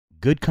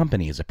Good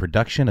Company is a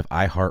production of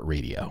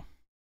iHeartRadio.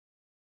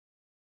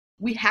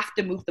 We have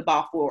to move the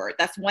ball forward.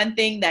 That's one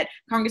thing that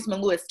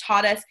Congressman Lewis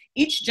taught us.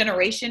 Each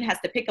generation has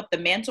to pick up the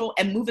mantle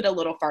and move it a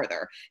little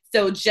further.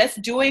 So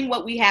just doing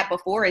what we had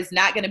before is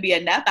not going to be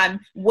enough. I'm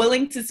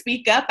willing to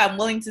speak up. I'm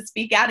willing to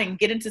speak out and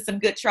get into some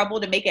good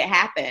trouble to make it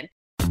happen.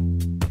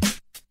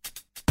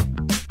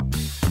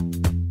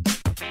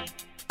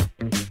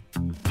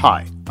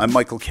 Hi, I'm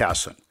Michael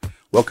Kasson.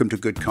 Welcome to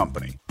Good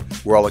Company,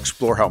 where I'll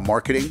explore how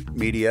marketing,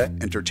 media,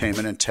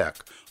 entertainment, and tech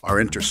are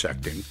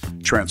intersecting,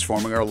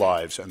 transforming our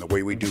lives and the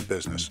way we do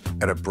business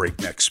at a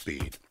breakneck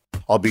speed.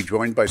 I'll be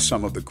joined by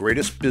some of the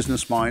greatest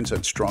business minds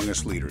and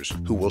strongest leaders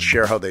who will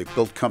share how they've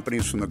built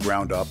companies from the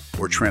ground up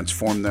or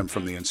transformed them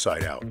from the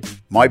inside out.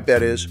 My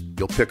bet is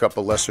you'll pick up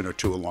a lesson or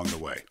two along the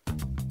way.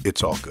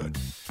 It's all good.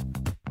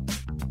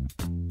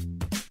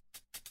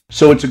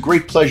 So it's a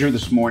great pleasure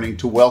this morning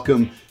to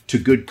welcome to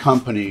Good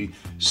Company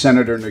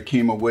Senator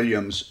Nikema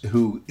Williams,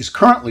 who is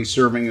currently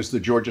serving as the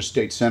Georgia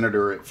State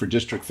Senator for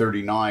District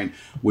 39,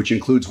 which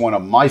includes one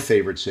of my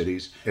favorite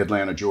cities,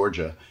 Atlanta,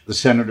 Georgia. The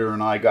senator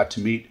and I got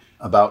to meet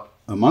about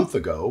a month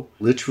ago,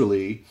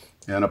 literally,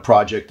 in a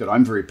project that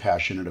I'm very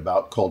passionate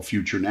about called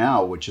Future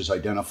Now, which is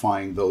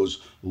identifying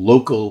those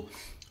local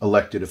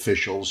elected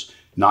officials,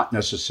 not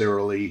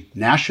necessarily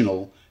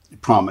national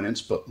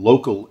prominence, but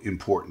local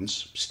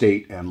importance,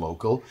 state and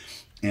local.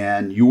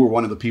 And you were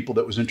one of the people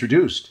that was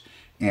introduced.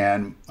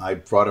 And I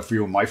brought a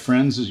few of my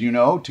friends, as you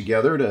know,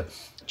 together to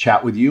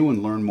chat with you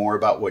and learn more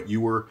about what you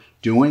were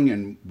doing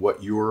and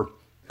what your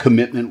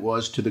commitment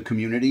was to the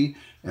community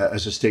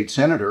as a state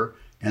senator.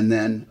 And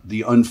then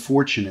the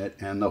unfortunate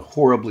and the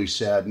horribly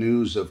sad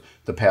news of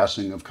the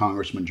passing of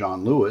Congressman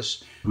John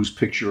Lewis, whose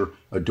picture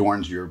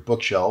adorns your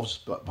bookshelves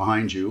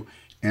behind you.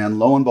 And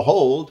lo and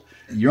behold,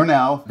 you're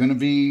now going to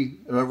be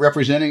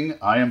representing,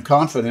 I am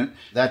confident,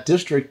 that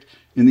district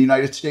in the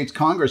United States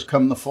Congress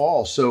come the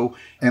fall. So,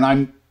 and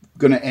I'm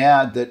going to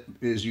add that,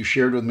 as you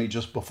shared with me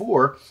just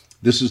before,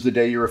 this is the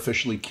day you're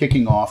officially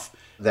kicking off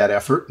that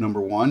effort, number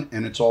one.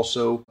 And it's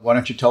also, why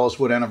don't you tell us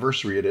what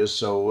anniversary it is?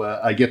 So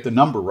I get the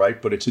number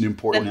right, but it's an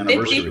important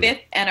anniversary. The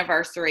 55th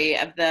anniversary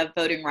of the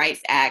Voting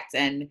Rights Act.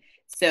 And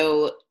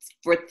so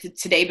for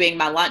today being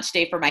my launch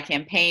day for my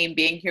campaign,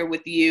 being here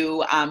with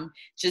you,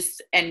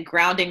 just and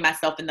grounding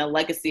myself in the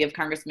legacy of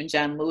Congressman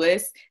John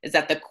Lewis is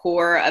at the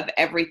core of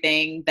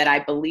everything that I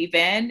believe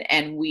in.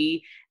 And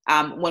we,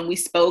 when we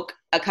spoke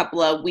a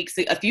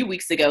few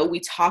weeks ago, we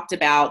talked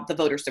about the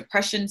voter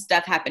suppression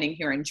stuff happening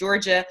here in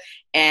Georgia.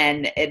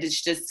 And it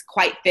is just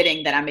quite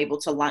fitting that I'm able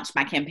to launch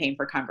my campaign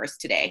for Congress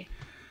today.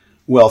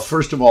 Well,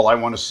 first of all, I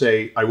want to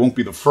say I won't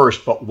be the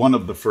first, but one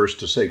of the first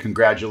to say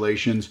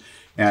congratulations.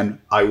 And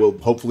I will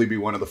hopefully be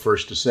one of the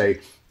first to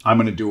say I'm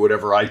going to do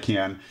whatever I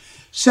can.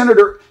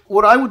 Senator,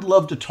 what I would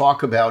love to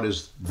talk about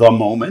is the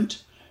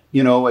moment.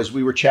 You know, as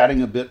we were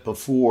chatting a bit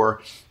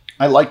before,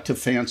 I like to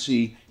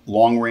fancy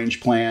long-range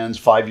plans,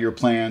 5-year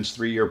plans,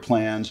 3-year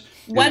plans.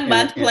 1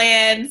 month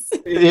plans.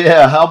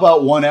 Yeah, how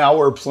about 1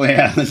 hour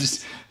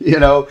plans? You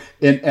know,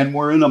 and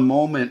we're in a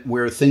moment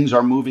where things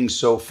are moving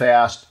so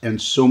fast and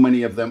so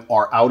many of them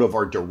are out of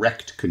our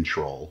direct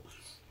control.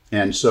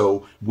 And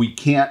so we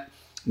can't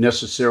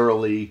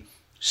necessarily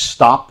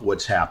stop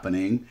what's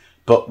happening,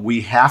 but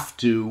we have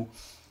to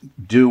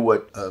do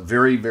what a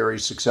very, very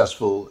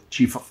successful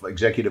chief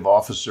executive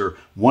officer,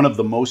 one of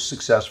the most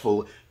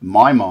successful, in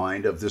my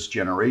mind, of this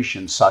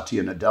generation,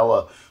 Satya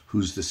Nadella,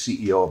 who's the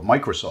CEO of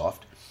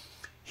Microsoft,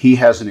 he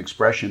has an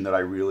expression that I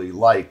really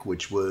like,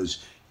 which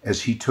was,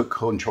 as he took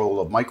control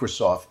of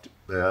Microsoft,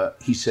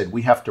 he said,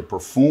 we have to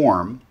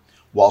perform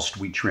whilst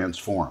we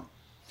transform.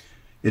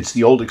 It's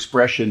the old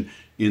expression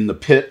in the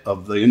pit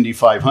of the Indy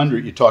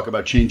 500, you talk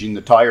about changing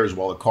the tires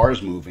while the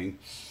car's moving.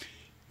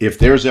 If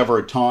there's ever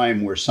a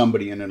time where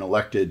somebody in an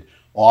elected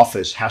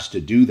office has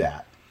to do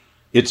that,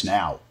 it's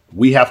now.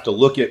 We have to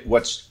look at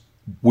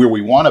where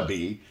we want to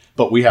be,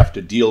 but we have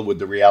to deal with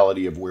the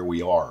reality of where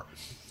we are.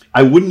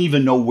 I wouldn't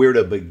even know where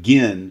to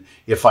begin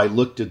if I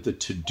looked at the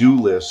to-do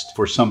list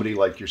for somebody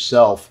like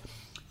yourself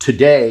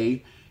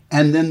today,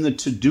 and then the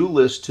to-do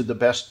list to the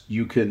best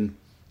you can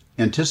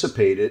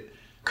anticipate it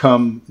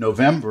come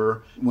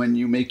November when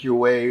you make your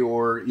way,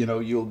 or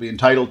you'll be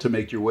entitled to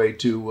make your way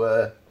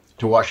to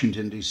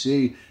Washington,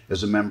 D.C.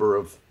 as a member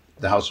of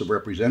the House of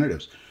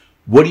Representatives.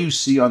 What do you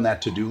see on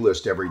that to-do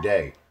list every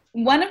day?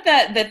 One of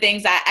the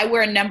things, I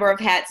wear a number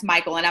of hats,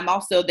 Michael, and I'm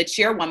also the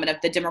chairwoman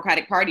of the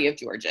Democratic Party of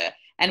Georgia.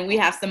 And we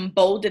have some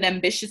bold and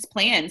ambitious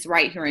plans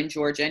right here in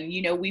Georgia. And,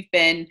 we've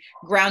been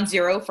ground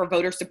zero for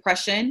voter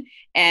suppression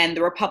and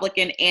the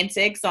Republican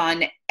antics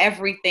on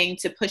everything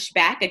to push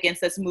back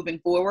against us moving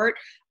forward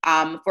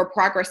for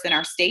progress in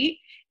our state.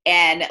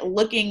 And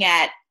looking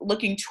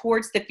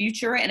towards the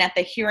future and at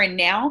the here and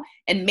now,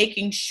 and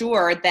making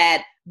sure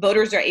that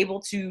voters are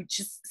able to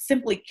just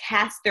simply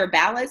cast their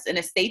ballots in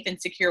a safe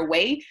and secure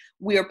way.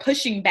 We are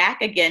pushing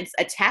back against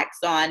attacks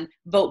on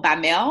vote by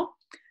mail.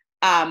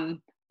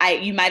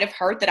 You might have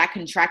heard that I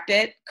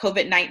contracted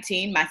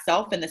COVID-19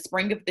 myself in the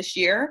spring of this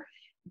year.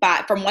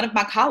 from one of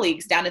my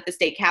colleagues down at the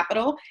state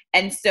capitol.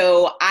 And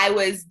so I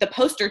was the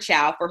poster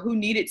child for who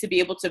needed to be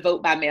able to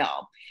vote by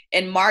mail.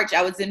 In March,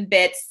 I was in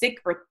bed sick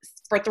for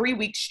 3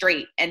 weeks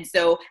straight. And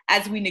so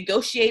as we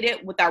negotiated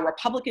with our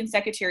Republican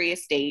Secretary of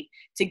State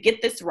to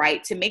get this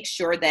right, to make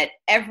sure that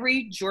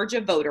every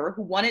Georgia voter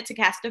who wanted to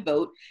cast a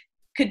vote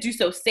could do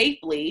so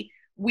safely,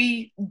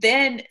 we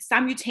then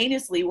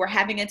simultaneously were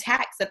having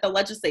attacks at the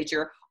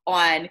legislature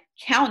on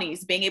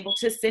counties being able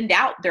to send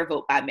out their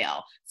vote by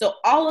mail. So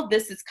all of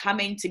this is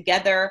coming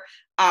together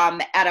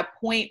at a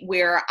point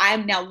where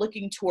I'm now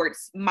looking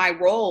towards my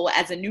role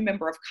as a new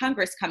member of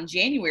Congress come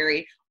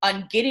January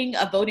on getting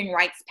a voting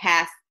rights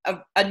passed,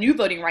 a new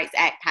Voting Rights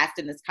Act passed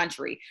in this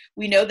country.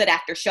 We know that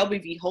after Shelby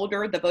v.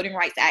 Holder, the Voting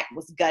Rights Act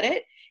was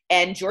gutted,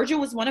 and Georgia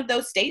was one of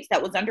those states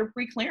that was under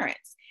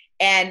pre-clearance.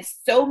 And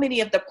so many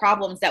of the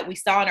problems that we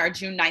saw in our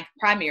June 9th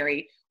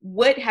primary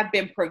would have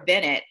been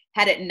prevented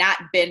had it not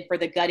been for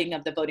the gutting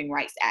of the Voting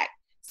Rights Act.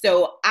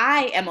 So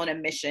I am on a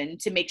mission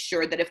to make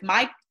sure that if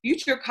my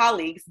future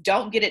colleagues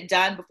don't get it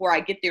done before I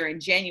get there in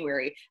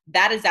January,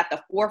 that is at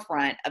the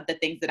forefront of the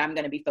things that I'm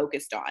going to be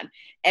focused on.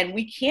 And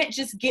we can't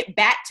just get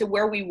back to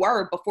where we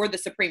were before the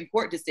Supreme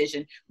Court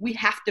decision. We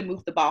have to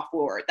move the ball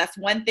forward. That's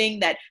one thing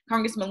that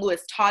Congressman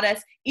Lewis taught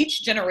us.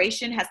 Each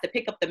generation has to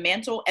pick up the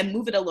mantle and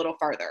move it a little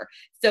further.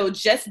 So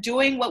just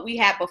doing what we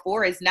had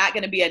before is not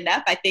going to be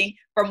enough. I think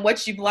from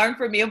what you've learned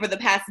from me over the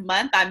past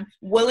month, I'm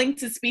willing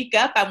to speak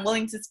up. I'm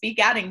willing to speak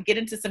out and get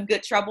into some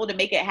good trouble to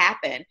make it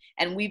happen.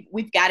 And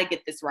we've got to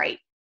get this right.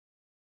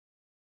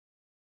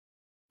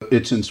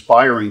 It's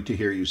inspiring to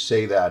hear you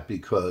say that,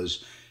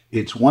 because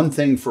it's one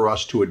thing for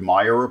us to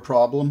admire a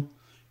problem.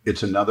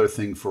 It's another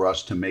thing for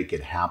us to make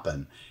it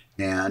happen.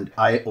 And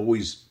I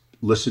always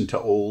listen to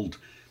old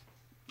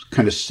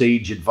kind of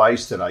sage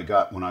advice that I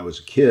got when I was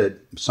a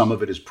kid. Some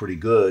of it is pretty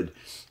good.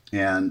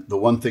 And the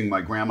one thing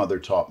my grandmother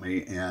taught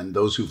me, and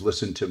those who've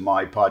listened to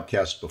my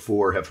podcast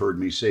before have heard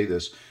me say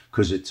this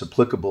because it's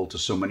applicable to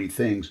so many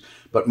things.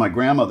 But my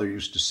grandmother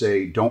used to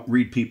say, don't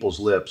read people's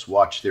lips,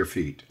 watch their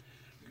feet.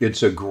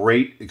 It's a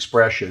great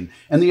expression.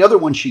 And the other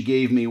one she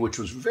gave me, which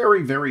was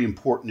very, very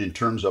important in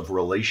terms of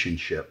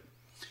relationship,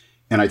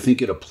 and I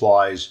think it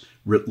applies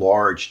writ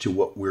large to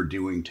what we're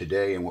doing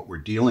today and what we're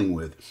dealing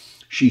with.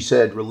 She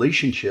said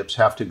relationships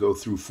have to go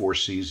through 4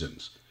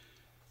 seasons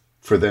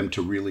for them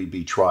to really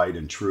be tried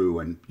and true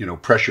and,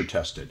 pressure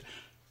tested.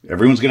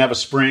 Everyone's going to have a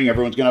spring,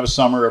 everyone's going to have a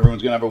summer,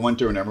 everyone's going to have a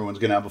winter, and everyone's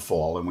going to have a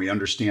fall. And we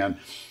understand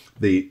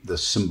the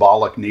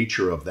symbolic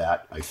nature of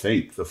that, I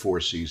think, the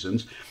 4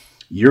 seasons.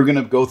 You're going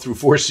to go through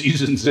 4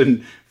 seasons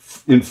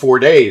in 4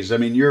 days. I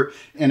mean,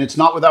 and it's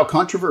not without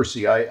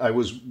controversy. I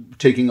was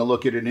taking a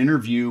look at an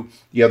interview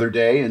the other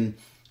day, and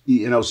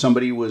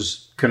somebody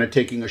was kind of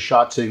taking a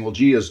shot saying, well,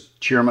 gee, as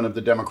chairman of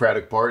the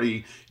Democratic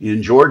Party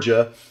in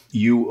Georgia,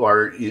 you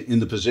are in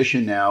the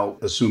position now,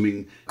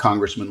 assuming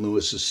Congressman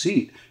Lewis's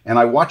seat. And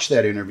I watched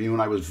that interview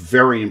and I was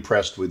very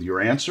impressed with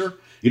your answer.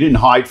 You didn't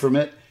hide from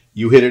it.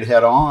 You hit it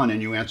head on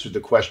and you answered the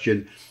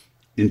question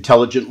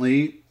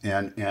intelligently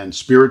and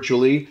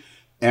spiritually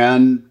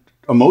and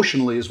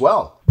emotionally as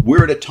well.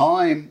 We're at a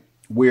time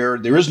where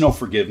there is no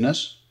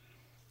forgiveness.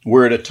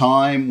 We're at a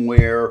time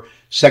where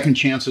second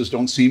chances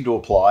don't seem to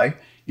apply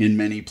in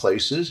many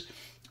places.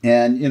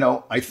 And,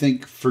 I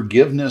think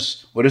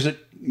forgiveness, what is it?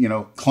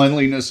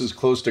 Cleanliness is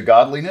close to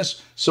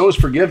godliness. So is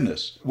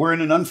forgiveness. We're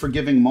in an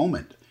unforgiving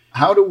moment.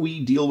 How do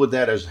we deal with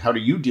that how do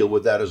you deal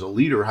with that as a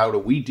leader? How do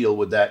we deal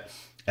with that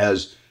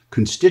as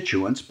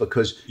constituents?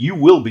 Because you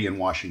will be in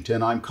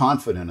Washington. I'm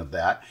confident of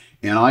that.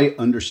 And I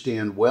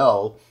understand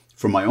well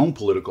from my own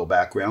political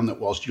background that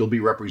whilst you'll be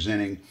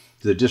representing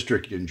the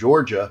district in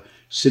Georgia,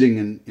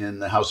 sitting in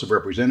the House of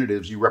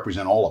Representatives, you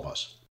represent all of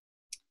us.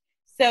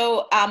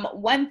 So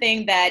one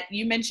thing that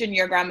you mentioned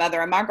your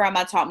grandmother, and my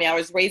grandma taught me, I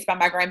was raised by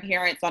my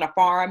grandparents on a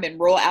farm in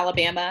rural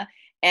Alabama.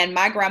 And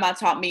my grandma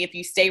taught me, if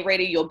you stay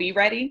ready, you'll be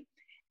ready.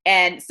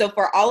 And so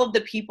for all of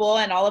the people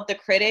and all of the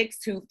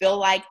critics who feel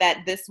like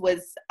that this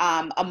was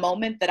a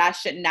moment that I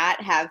should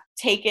not have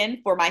taken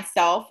for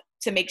myself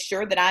to make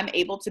sure that I'm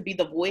able to be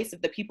the voice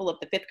of the people of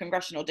the 5th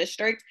Congressional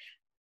District,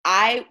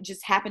 I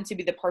just happened to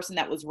be the person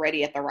that was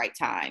ready at the right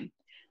time.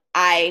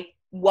 I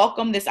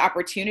welcome this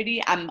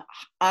opportunity. I'm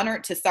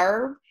honored to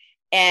serve,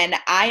 and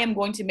I am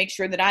going to make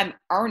sure that I'm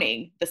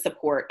earning the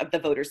support of the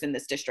voters in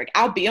this district.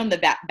 I'll be on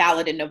the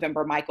ballot in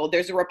November, Michael.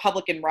 There's a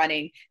Republican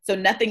running, so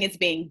nothing is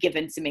being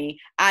given to me.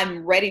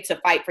 I'm ready to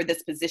fight for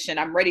this position.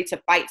 I'm ready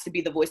to fight to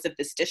be the voice of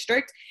this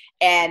district.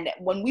 And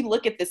when we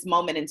look at this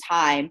moment in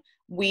time,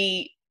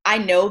 I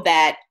know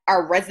that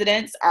our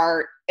residents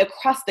are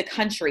across the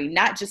country,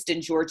 not just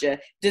in Georgia,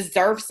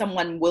 deserve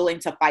someone willing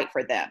to fight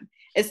for them.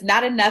 It's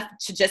not enough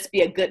to just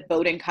be a good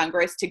vote in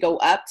Congress to go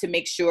up to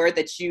make sure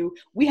that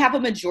we have a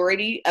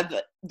majority of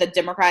the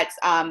Democrats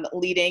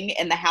leading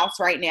in the House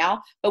right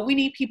now, but we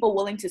need people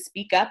willing to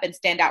speak up and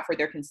stand out for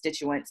their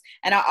constituents.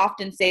 And I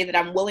often say that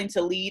I'm willing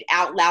to lead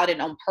out loud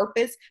and on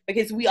purpose,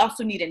 because we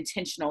also need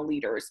intentional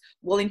leaders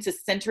willing to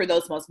center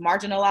those most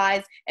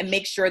marginalized and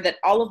make sure that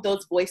all of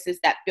those voices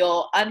that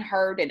feel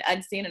unheard and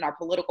unseen in our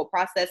political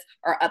process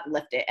are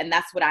uplifted. And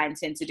that's what I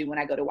intend to do when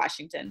I go to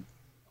Washington.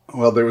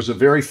 Well, there was a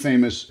very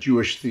famous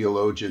Jewish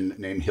theologian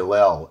named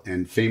Hillel,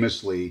 and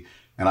famously,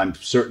 and I'm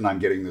certain I'm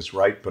getting this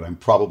right, but I'm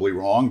probably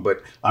wrong,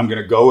 but I'm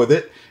going to go with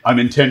it. I'm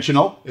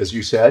intentional, as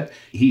you said.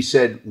 He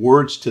said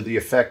words to the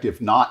effect, if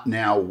not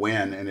now,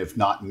 when, and if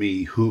not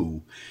me,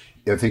 who.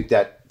 I think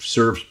that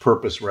serves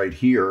purpose right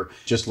here.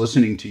 Just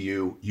listening to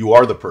you, you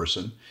are the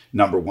person,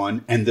 number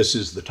one, and this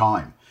is the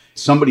time.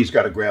 Somebody's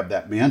got to grab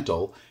that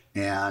mantle,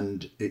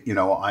 and,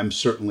 I'm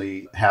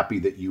certainly happy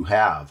that you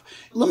have.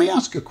 Let me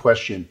ask a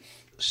question,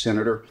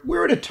 Senator.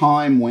 We're at a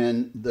time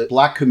when the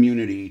Black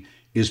community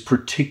is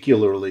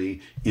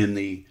particularly in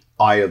the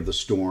eye of the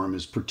storm,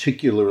 is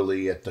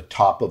particularly at the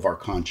top of our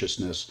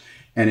consciousness,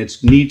 and it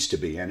needs to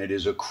be, and it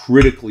is a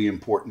critically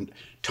important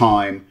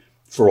time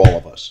for all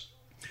of us.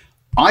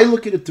 I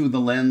look at it through the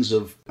lens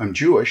of, I'm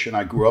Jewish, and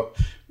I grew up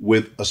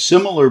with a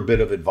similar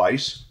bit of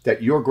advice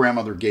that your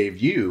grandmother gave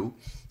you,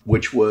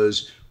 which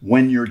was,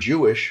 when you're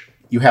Jewish,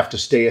 you have to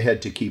stay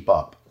ahead to keep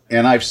up.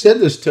 And I've said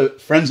this to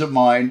friends of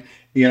mine,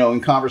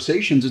 in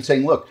conversations, and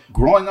saying, look,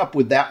 growing up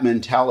with that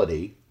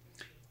mentality,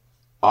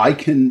 I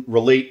can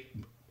relate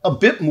a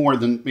bit more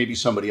than maybe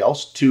somebody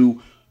else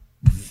to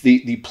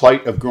the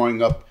plight of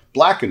growing up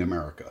Black in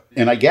America.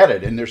 And I get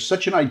it. And there's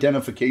such an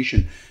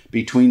identification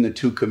between the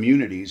two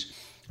communities.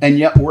 And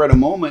yet we're at a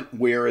moment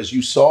where, as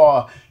you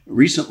saw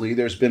recently,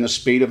 there's been a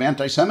spate of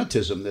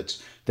anti-Semitism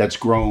that's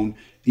grown,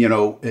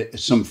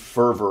 some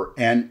fervor.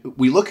 And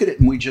we look at it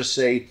and we just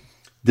say,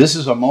 this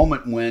is a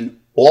moment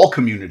when all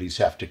communities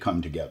have to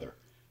come together.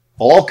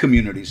 All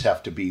communities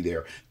have to be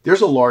there.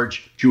 There's a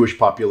large Jewish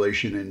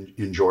population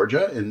in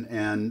Georgia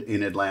and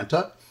in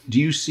Atlanta. Do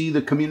you see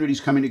the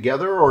communities coming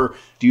together, or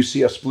do you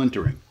see us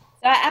splintering?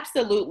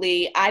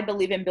 Absolutely. I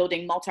believe in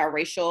building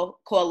multiracial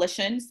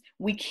coalitions.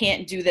 We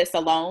can't do this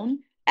alone.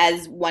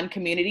 As one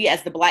community,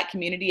 as the Black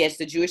community, as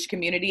the Jewish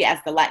community, as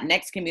the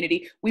Latinx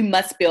community, we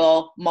must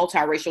build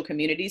multiracial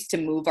communities to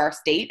move our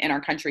state and our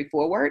country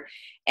forward.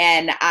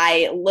 And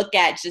I look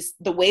at just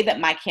the way that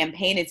my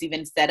campaign is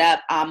even set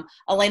up.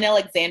 Elaine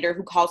Alexander,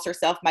 who calls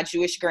herself my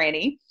Jewish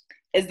granny,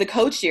 is the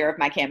co-chair of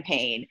my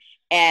campaign.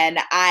 And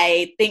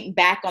I think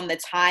back on the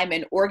time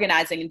in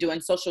organizing and doing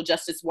social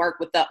justice work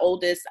with the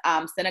oldest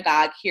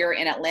synagogue here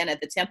in Atlanta,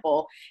 the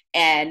Temple.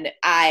 And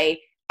I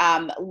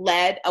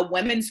led a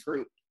women's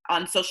group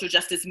on social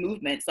justice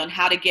movements, on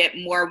how to get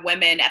more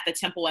women at the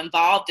Temple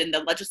involved in the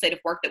legislative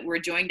work that we're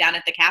doing down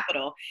at the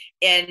Capitol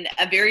in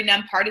a very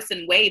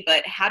nonpartisan way.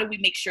 But how do we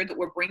make sure that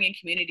we're bringing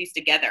communities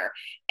together?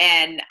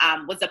 And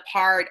was a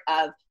part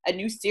of a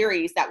new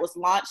series that was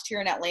launched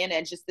here in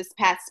Atlanta just this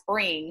past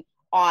spring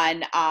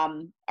on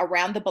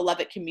around the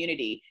beloved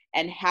community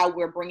and how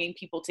we're bringing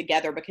people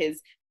together, because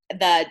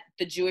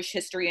the Jewish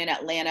history in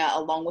Atlanta,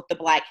 along with the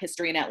Black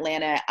history in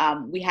Atlanta,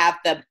 we have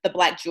the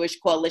Black Jewish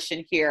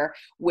Coalition here,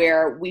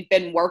 where we've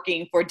been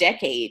working for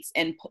decades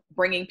and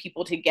bringing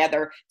people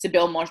together to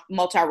build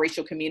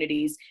multiracial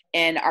communities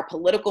in our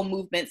political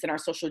movements, in our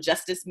social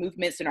justice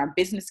movements, in our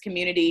business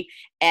community.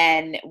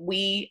 And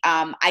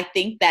I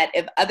think that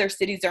if other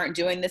cities aren't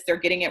doing this, they're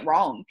getting it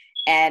wrong.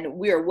 And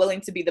we are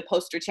willing to be the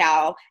poster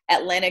child.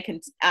 Atlanta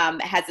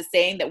has a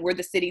saying that we're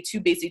the city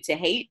too busy to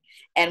hate,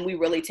 and we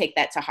really take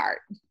that to heart.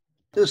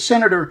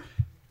 Senator,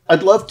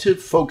 I'd love to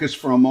focus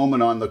for a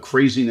moment on the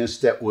craziness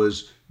that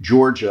was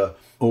Georgia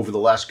over the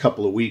last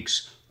couple of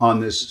weeks on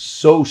this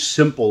so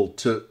simple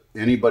to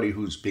anybody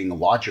who's being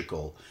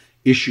logical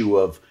issue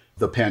of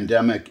the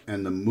pandemic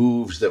and the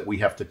moves that we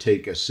have to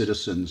take as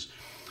citizens.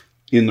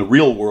 In the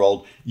real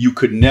world, you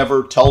could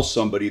never tell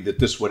somebody that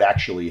this would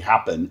actually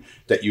happen,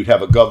 that you'd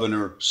have a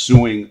governor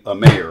suing a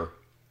mayor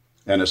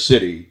and a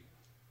city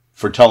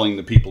for telling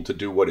the people to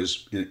do what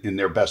is in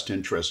their best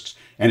interests,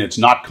 and it's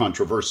not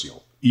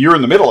controversial. You're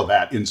in the middle of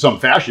that in some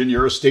fashion.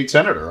 You're a state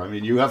senator. I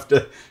mean, you have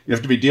to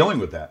be dealing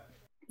with that.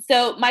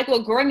 So,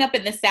 Michael, growing up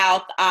in the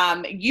South,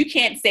 you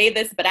can't say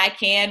this, but I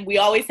can. We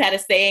always had a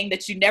saying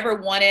that you never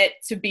want it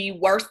to be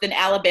worse than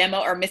Alabama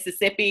or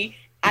Mississippi.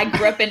 I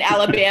grew up in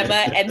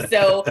Alabama, and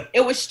so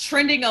it was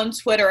trending on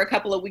Twitter a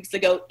couple of weeks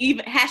ago,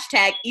 even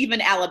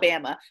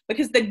Alabama,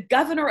 because the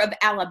governor of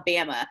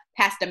Alabama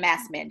passed a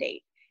mask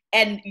mandate.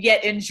 And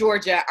yet in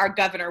Georgia, our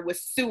governor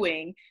was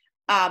suing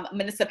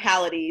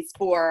municipalities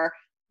for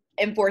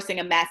enforcing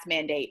a mask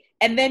mandate.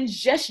 And then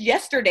just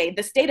yesterday,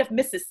 the state of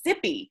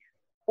Mississippi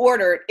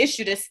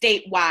issued a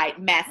statewide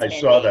mask mandate.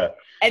 I saw that.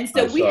 And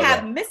so we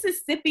have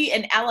Mississippi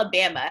and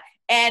Alabama.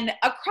 And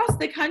across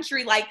the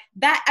country, like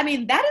that, I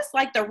mean, that is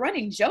like the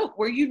running joke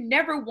where you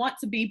never want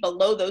to be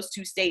below those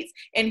two states.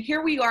 And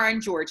here we are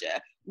in Georgia,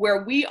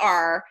 where we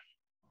are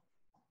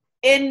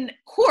in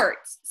court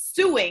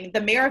suing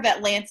the mayor of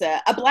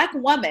Atlanta, a Black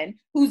woman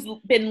who's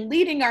been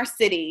leading our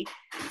city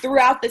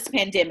throughout this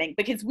pandemic,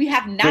 because we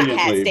have not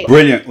had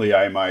brilliantly,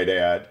 I might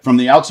add. From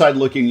the outside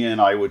looking in,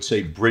 I would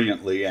say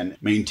brilliantly, and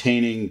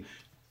maintaining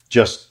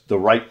just the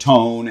right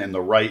tone and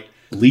the right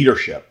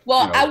leadership.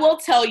 Well, I will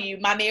tell you,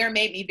 my mayor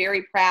made me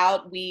very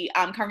proud.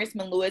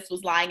 Congressman Lewis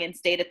was lying in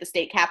state at the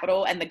state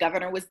capitol, and the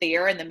governor was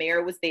there, and the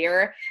mayor was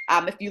there,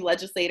 a few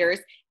legislators.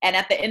 And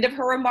at the end of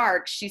her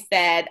remarks, she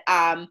said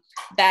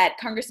that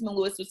Congressman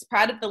Lewis was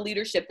proud of the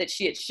leadership that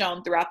she had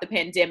shown throughout the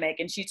pandemic.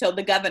 And she told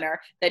the governor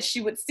that she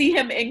would see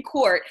him in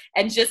court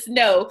and just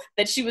know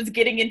that she was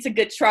getting into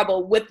good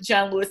trouble with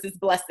John Lewis's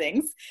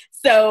blessings.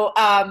 So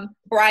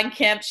Brian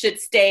Kemp should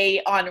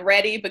stay on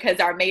ready, because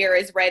our mayor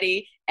is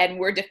ready, and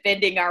we're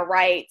defending our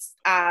rights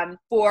our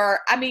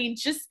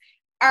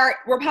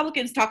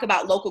Republicans talk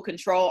about local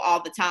control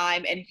all the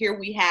time. And here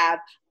we have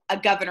a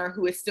governor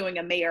who is suing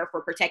a mayor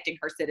for protecting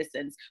her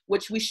citizens,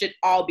 which we should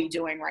all be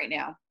doing right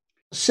now.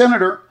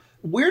 Senator,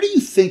 where do you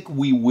think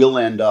we will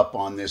end up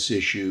on this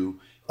issue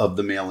of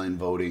the mail-in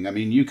voting? I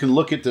mean, you can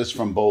look at this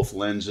from both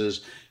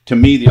lenses. To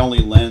me, the only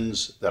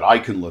lens that I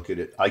can look at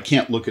it, I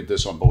can't look at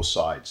this on both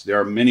sides. There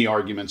are many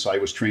arguments. I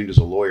was trained as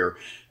a lawyer.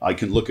 I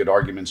can look at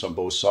arguments on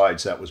both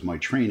sides. That was my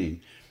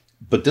training.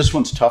 But this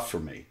one's tough for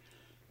me,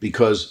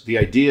 because the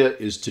idea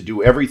is to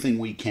do everything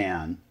we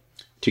can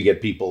to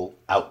get people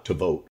out to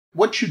vote.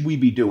 What should we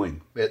be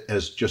doing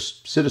as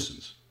just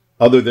citizens,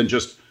 other than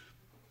just,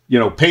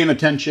 paying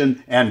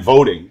attention and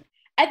voting?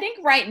 I think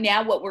right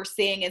now what we're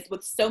seeing is,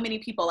 with so many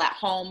people at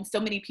home, so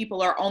many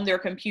people are on their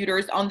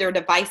computers, on their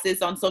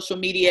devices, on social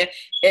media,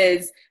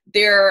 is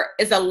there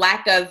is a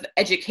lack of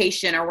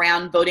education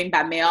around voting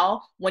by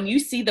mail. When you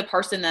see the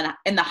person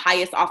in the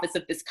highest office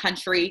of this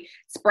country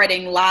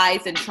spreading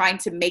lies and trying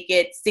to make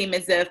it seem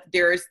as if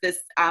there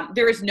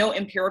is no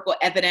empirical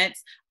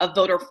evidence of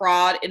voter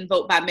fraud in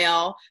vote by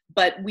mail,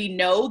 but we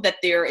know that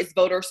there is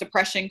voter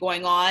suppression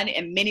going on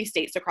in many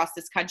states across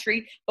this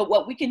country. But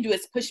what we can do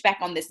is push back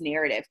on this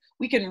narrative.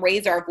 We can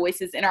raise our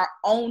voices in our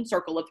own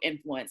circle of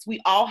influence.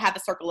 We all have a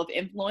circle of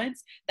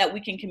influence that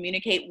we can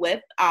communicate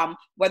with,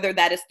 whether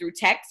that is through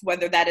text,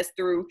 whether that is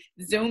through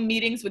Zoom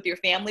meetings with your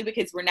family,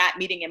 because we're not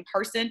meeting in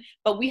person.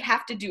 But we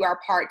have to do our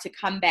part to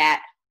combat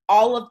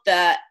all of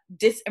the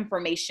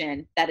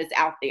disinformation that is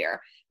out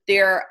there,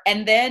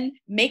 and then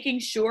making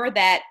sure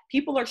that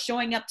people are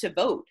showing up to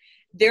vote.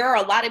 There are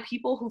a lot of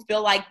people who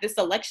feel like this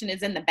election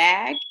is in the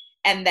bag,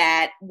 and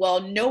that,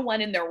 no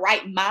one in their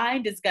right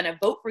mind is going to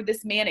vote for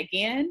this man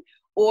again.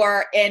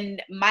 Or in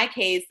my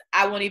case,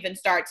 I won't even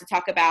start to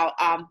talk about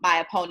my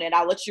opponent.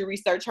 I'll let you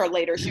research her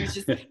later. She was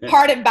just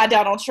pardoned by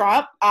Donald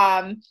Trump,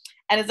 and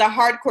is a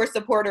hardcore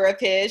supporter of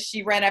his.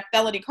 She ran a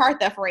felony car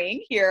theft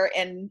ring here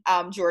in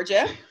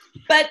Georgia.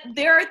 But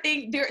there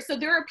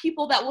are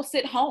people that will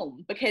sit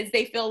home because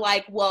they feel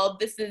like,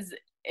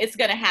 it's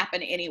going to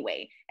happen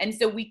anyway. And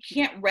so we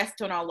can't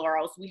rest on our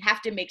laurels. We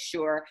have to make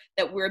sure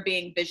that we're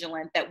being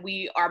vigilant, that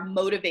we are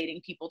motivating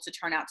people to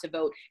turn out to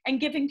vote and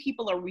giving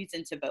people a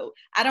reason to vote.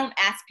 I don't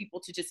ask people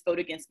to just vote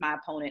against my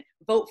opponent.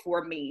 Vote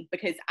for me,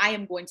 because I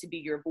am going to be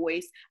your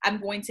voice. I'm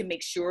going to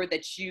make sure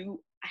that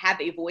you have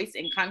a voice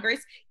in Congress,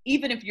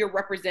 even if you're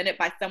represented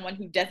by someone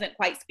who doesn't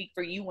quite speak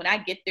for you. When I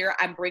get there,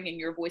 I'm bringing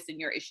your voice and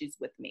your issues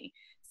with me.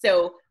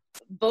 So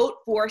vote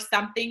for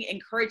something,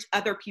 encourage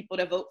other people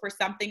to vote for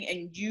something,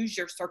 and use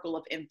your circle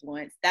of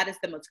influence. That is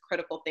the most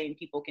critical thing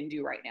people can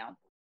do right now.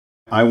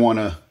 I want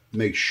to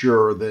make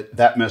sure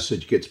that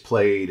message gets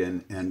played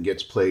and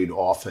gets played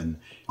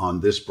often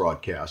on this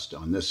broadcast,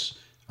 on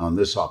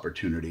this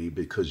opportunity,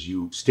 because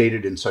you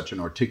stated in such an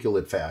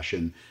articulate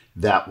fashion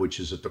that which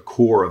is at the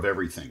core of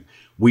everything.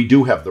 We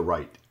do have the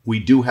right.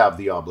 We do have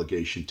the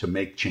obligation to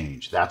make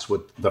change. That's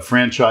what the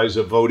franchise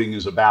of voting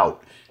is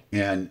about.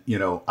 And,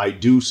 I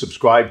do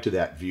subscribe to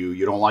that view.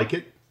 You don't like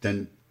it?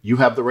 Then you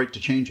have the right to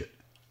change it.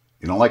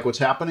 You don't like what's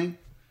happening?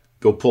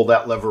 Go pull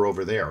that lever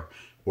over there,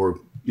 or,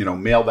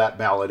 mail that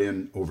ballot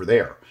in over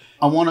there.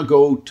 I want to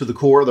go to the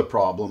core of the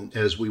problem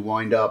as we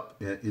wind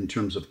up in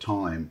terms of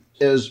time.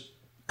 As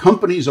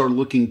companies are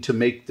looking to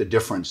make the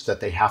difference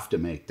that they have to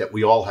make, that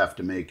we all have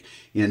to make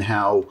in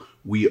how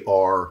we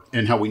are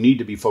and how we need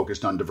to be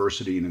focused on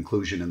diversity and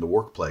inclusion in the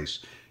workplace,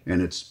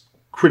 and it's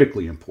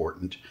critically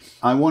important.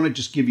 I want to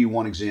just give you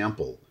one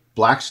example.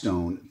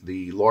 Blackstone,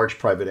 the large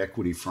private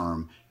equity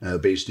firm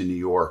based in New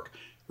York,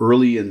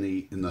 early in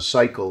the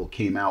cycle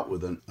came out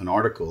with an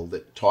article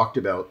that talked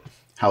about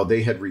how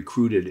they had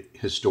recruited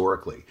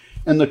historically.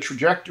 And the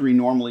trajectory,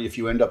 normally, if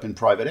you end up in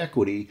private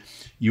equity,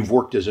 you've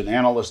worked as an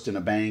analyst in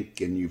a bank,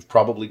 and you've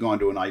probably gone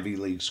to an Ivy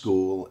League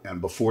school,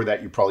 and before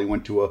that you probably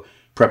went to a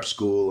prep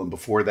school, and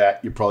before that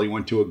you probably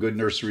went to a good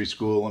nursery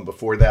school, and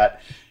before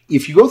that,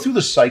 if you go through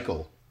the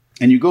cycle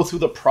and you go through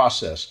the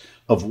process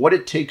of what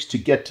it takes to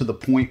get to the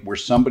point where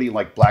somebody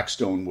like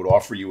Blackstone would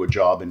offer you a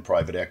job in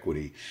private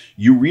equity,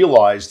 you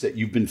realize that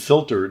you've been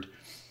filtered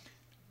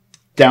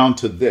down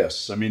to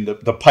this. I mean,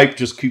 the pipe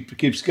just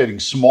keeps getting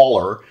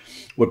smaller.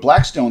 What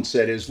Blackstone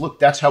said is, look,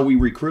 that's how we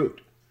recruit.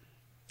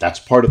 That's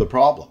part of the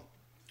problem.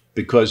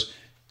 Because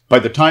By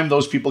the time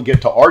those people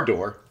get to our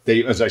door,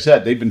 they, as I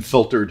said, they've been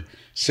filtered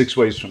 6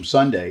 ways from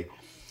Sunday.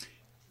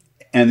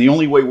 And the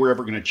only way we're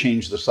ever going to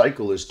change the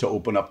cycle is to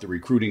open up the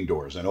recruiting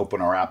doors and open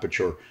our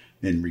aperture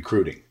in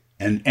recruiting.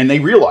 And they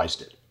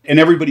realized it. And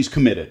everybody's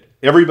committed.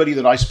 Everybody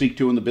that I speak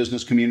to in the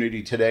business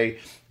community today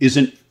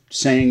isn't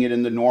saying it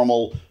in the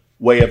normal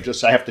way of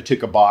just, I have to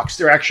tick a box.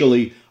 They're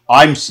actually,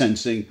 I'm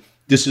sensing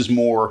this is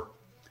more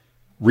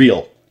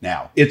real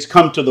now. It's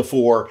come to the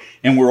fore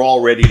and we're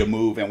all ready to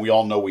move and we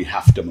all know we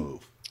have to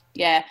move.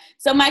 Yeah.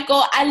 So,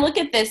 Michael, I look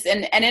at this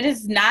and it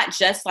is not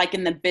just like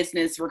in the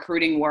business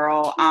recruiting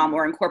world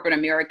or in corporate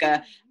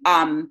America.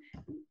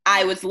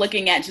 I was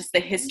looking at just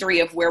the history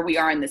of where we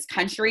are in this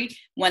country.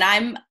 When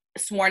I'm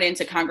sworn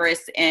into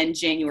Congress in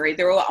January,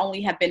 there will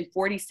only have been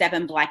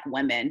 47 Black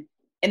women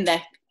in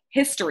the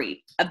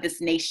history of this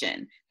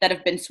nation that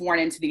have been sworn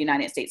into the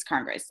United States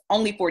Congress.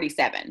 Only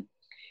 47.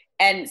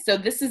 And so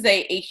this is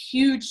a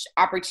huge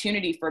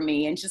opportunity for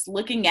me. And just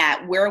looking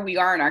at where we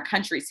are in our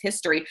country's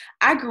history,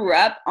 I grew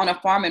up on a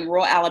farm in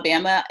rural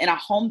Alabama in a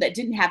home that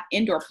didn't have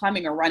indoor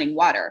plumbing or running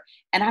water.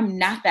 And I'm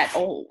not that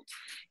old.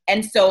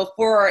 And so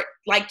for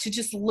like to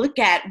just look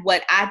at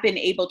what I've been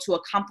able to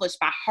accomplish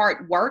by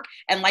hard work.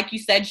 And like you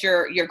said,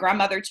 your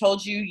grandmother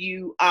told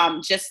you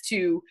just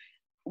to,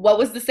 what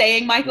was the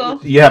saying, Michael?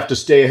 You have to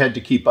stay ahead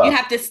to keep up. You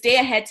have to stay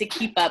ahead to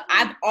keep up.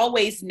 I've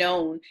always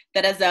known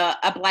that as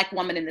a Black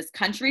woman in this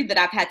country that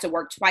I've had to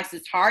work twice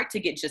as hard to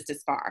get just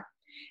as far.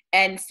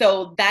 And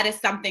so that is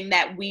something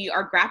that we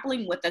are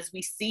grappling with as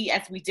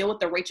we deal with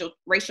the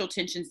racial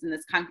tensions in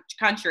this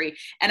country.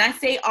 And I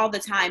say all the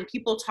time,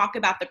 people talk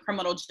about the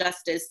criminal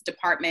justice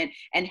department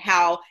and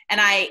how,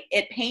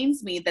 it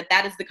pains me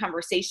that is the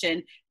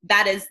conversation,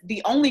 that is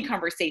the only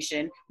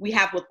conversation we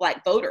have with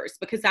Black voters,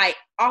 because I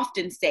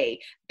often say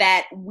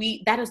that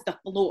that is the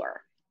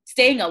floor.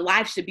 Staying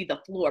alive should be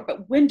the floor,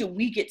 but when do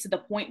we get to the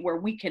point where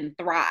we can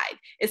thrive?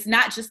 It's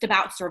not just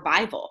about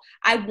survival.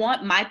 I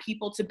want my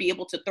people to be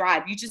able to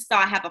thrive. You just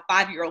saw I have a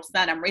 5-year-old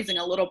son. I'm raising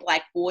a little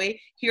Black boy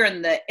here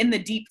in the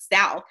deep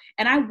South,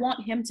 and I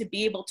want him to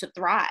be able to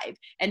thrive.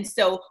 And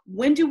so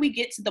when do we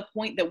get to the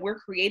point that we're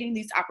creating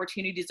these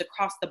opportunities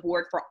across the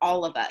board for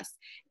all of us?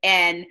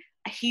 And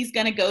he's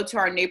going to go to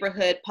our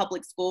neighborhood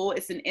public school.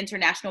 It's an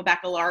international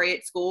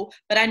baccalaureate school,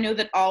 but I know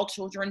that all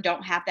children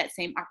don't have that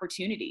same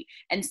opportunity.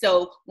 And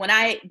so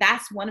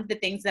that's one of the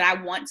things that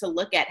I want to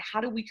look at.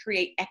 How do we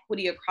create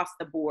equity across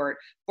the board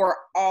for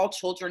all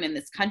children in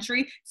this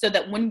country so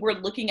that when we're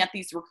looking at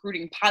these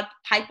recruiting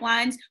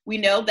pipelines, we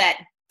know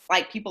that,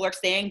 like people are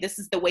saying, this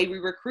is the way we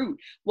recruit.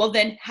 Well,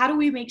 then how do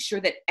we make sure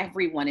that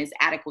everyone is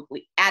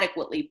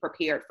adequately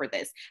prepared for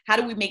this? How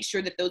do we make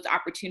sure that those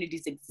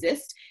opportunities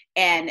exist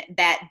and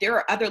that there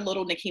are other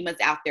little Nakimas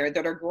out there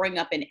that are growing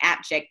up in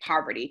abject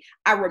poverty?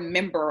 I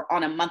remember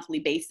on a monthly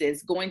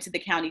basis going to the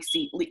county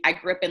seat. I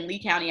grew up in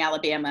Lee County,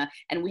 Alabama,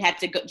 and we had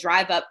to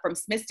drive up from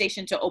Smith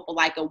Station to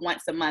Opelika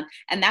once a month.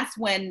 And that's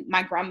when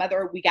my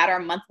grandmother, we got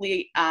our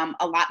monthly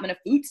allotment of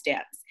food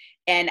stamps.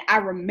 And I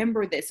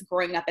remember this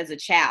growing up as a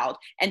child,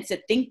 and to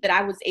think that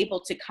I was able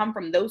to come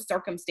from those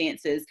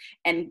circumstances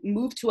and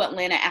move to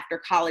Atlanta after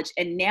college,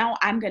 and now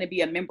I'm going to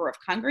be a member of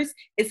Congress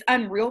is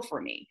unreal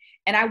for me.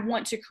 And I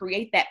want to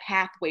create that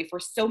pathway for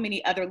so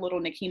many other little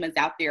Nakimas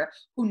out there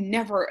who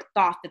never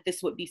thought that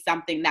this would be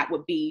something that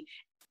would be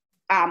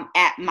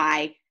at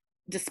my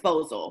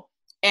disposal.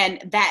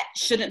 And that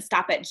shouldn't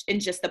stop in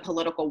just the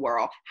political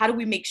world. How do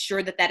we make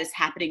sure that is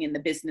happening in the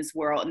business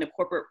world, in the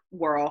corporate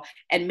world,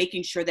 and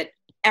making sure that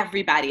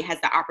everybody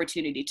has the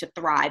opportunity to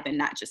thrive and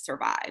not just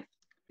survive?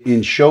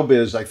 In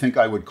showbiz, I think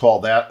I would call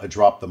that a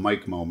drop the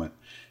mic moment,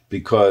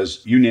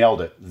 because you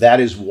nailed it. That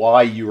is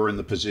why you are in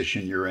the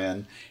position you're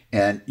in.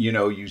 And,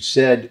 you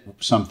said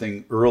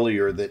something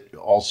earlier that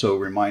also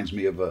reminds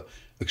me of an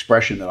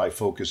expression that I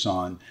focus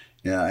on.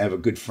 I have a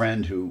good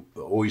friend who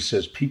always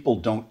says, people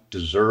don't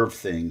deserve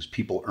things,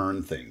 people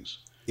earn things.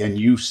 And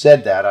you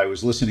said that. I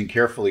was listening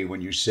carefully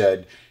when you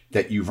said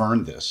that you've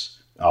earned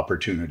this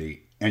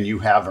opportunity, and you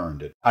have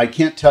earned it. I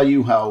can't tell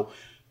you how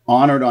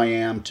honored I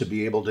am to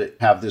be able to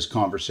have this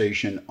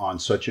conversation on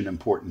such an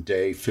important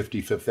day,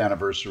 55th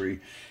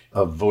anniversary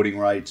of voting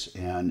rights,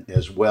 and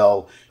as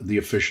well the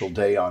official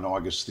day on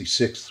August the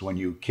 6th when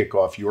you kick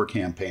off your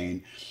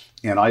campaign.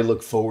 And I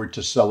look forward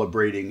to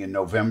celebrating in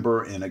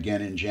November and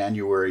again in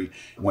January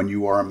when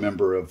you are a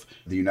member of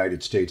the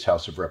United States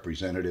House of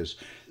Representatives.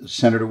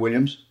 Senator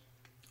Williams,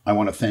 I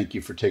want to thank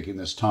you for taking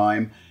this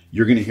time.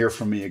 You're going to hear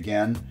from me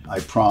again, I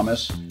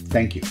promise.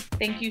 Thank you.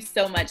 Thank you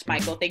so much,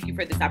 Michael. Thank you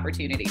for this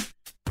opportunity.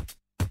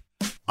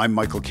 I'm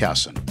Michael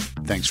Kasson.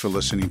 Thanks for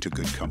listening to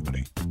Good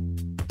Company.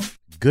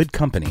 Good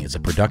Company is a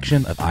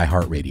production of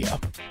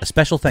iHeartRadio. A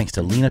special thanks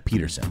to Lena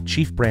Peterson,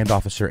 Chief Brand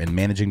Officer and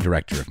Managing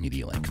Director of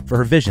MediaLink, for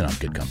her vision on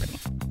Good Company.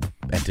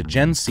 And to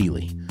Jen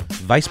Seeley,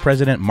 Vice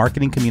President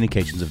Marketing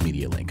Communications of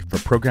MediaLink, for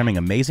programming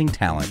amazing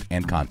talent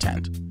and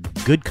content.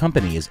 Good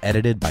Company is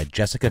edited by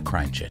Jessica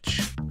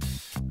Kreinchich.